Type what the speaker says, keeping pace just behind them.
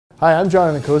Hi, I'm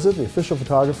Jonathan Kozub, the official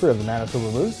photographer of the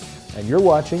Manitoba Moose, and you're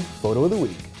watching Photo of the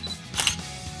Week.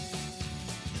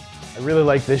 I really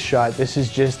like this shot. This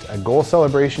is just a goal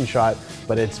celebration shot,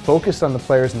 but it's focused on the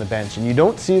players on the bench. And you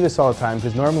don't see this all the time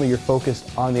because normally you're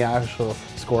focused on the actual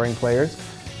scoring players.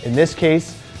 In this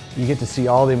case, you get to see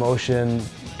all the emotion.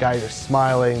 Guys are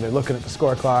smiling, they're looking at the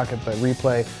score clock, at the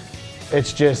replay.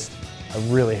 It's just a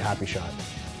really happy shot.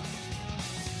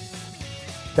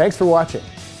 Thanks for watching.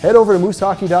 Head over to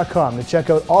moosehockey.com to check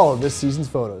out all of this season's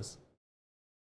photos.